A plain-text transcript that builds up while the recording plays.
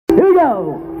Here we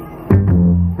go.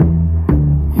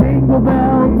 Jingle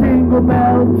bell, jingle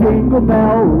bell, jingle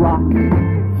bell rock.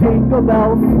 Jingle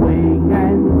bells swing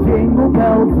and jingle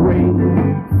bells ring.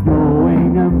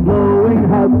 Snowing and blowing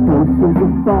have bushels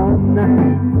of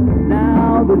fun.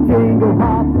 Now the jingle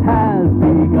hop has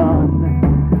begun.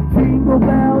 Jingle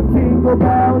bell, jingle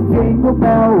bell, jingle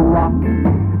bell rock.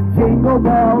 Jingle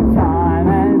bell time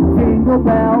and jingle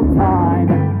bell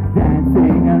time.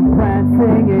 Dancing and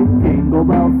prancing in Jingle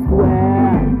Bell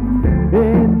Square.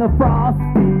 In the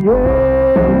frosty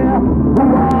air.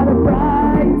 What a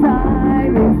bright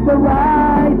time. It's the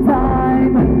right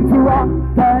time to rock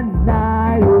the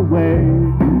night away.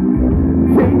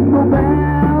 Jingle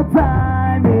bell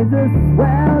time is a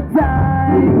swell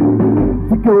time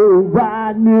to go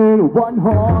riding in a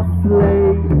one-horse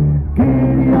sleigh.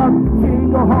 Giddy up,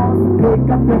 jingle horse, pick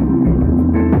up your feet.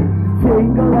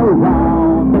 Jingle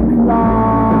around the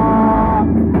clock.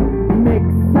 Mix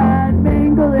and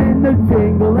mingle in the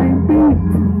jingling beat.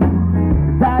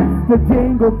 That's the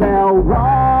Jingle Bell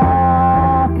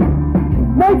Rock.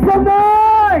 Make some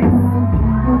noise!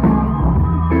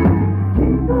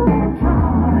 Jingle all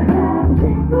time and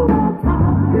jingle all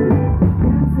time.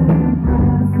 Dancing,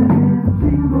 prancing,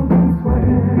 jingle bell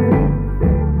square.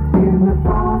 In the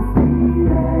frosty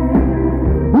air.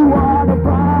 What a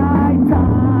bright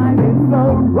time, it's the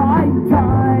right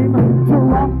time to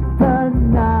rock the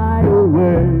night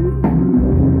away.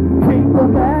 Jingle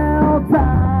bell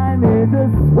time is a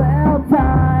swell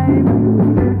time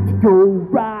to go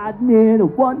riding in a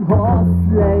one-horse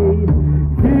sleigh.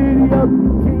 Giddy up,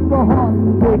 jingle horse,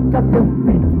 pick up your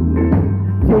feet.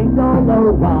 Jingle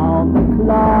around the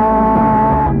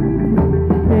clock.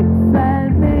 Mix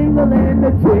and mingle in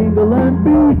the jingling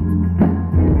beat.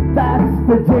 That's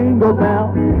the jingle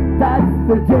bell, that's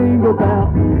the jingle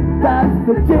bell, that's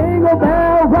the jingle